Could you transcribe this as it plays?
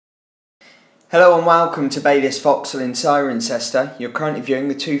Hello and welcome to Baylis Vauxhall in Cirencester. You're currently viewing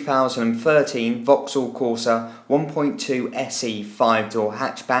the 2013 Vauxhall Corsa 1.2 SE 5-door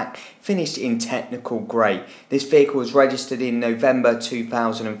hatchback, finished in technical grey. This vehicle was registered in November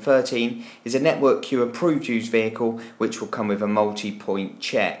 2013, is a Network Q approved used vehicle which will come with a multi-point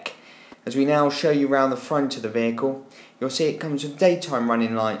check. As we now show you around the front of the vehicle, you'll see it comes with daytime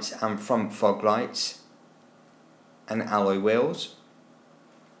running lights and front fog lights and alloy wheels.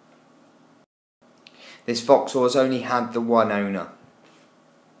 This Vauxhall has only had the one owner.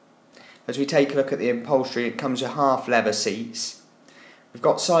 As we take a look at the upholstery, it comes with half leather seats. We've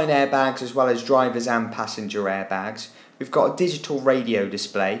got side airbags as well as drivers and passenger airbags. We've got a digital radio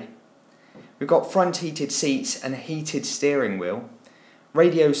display. We've got front heated seats and a heated steering wheel,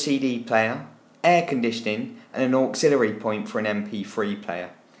 radio CD player, air conditioning and an auxiliary point for an MP3 player.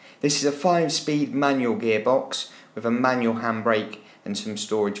 This is a 5-speed manual gearbox with a manual handbrake and some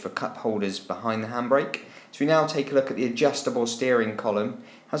storage for cup holders behind the handbrake. So we now take a look at the adjustable steering column.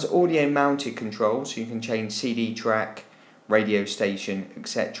 It has audio mounted control so you can change CD track, radio station,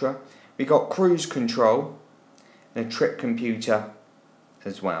 etc. We've got cruise control and a trip computer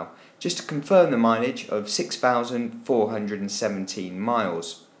as well. Just to confirm the mileage of 6,417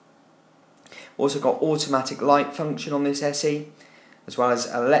 miles. Also got automatic light function on this SE, as well as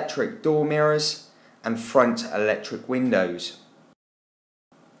electric door mirrors and front electric windows.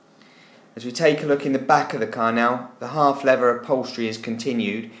 As we take a look in the back of the car now, the half leather upholstery is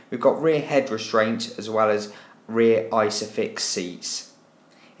continued. We've got rear head restraints as well as rear ISOFIX seats.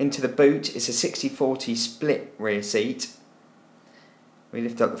 Into the boot is a 60/40 split rear seat. We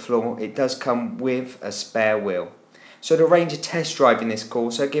lift up the floor, it does come with a spare wheel. So to arrange a test drive in this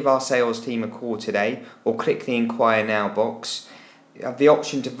Corsa, give our sales team a call today or click the Inquire Now box. You have the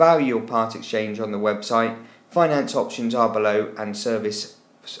option to value your part exchange on the website. Finance options are below and service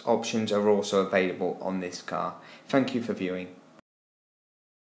options are also available on this car. Thank you for viewing.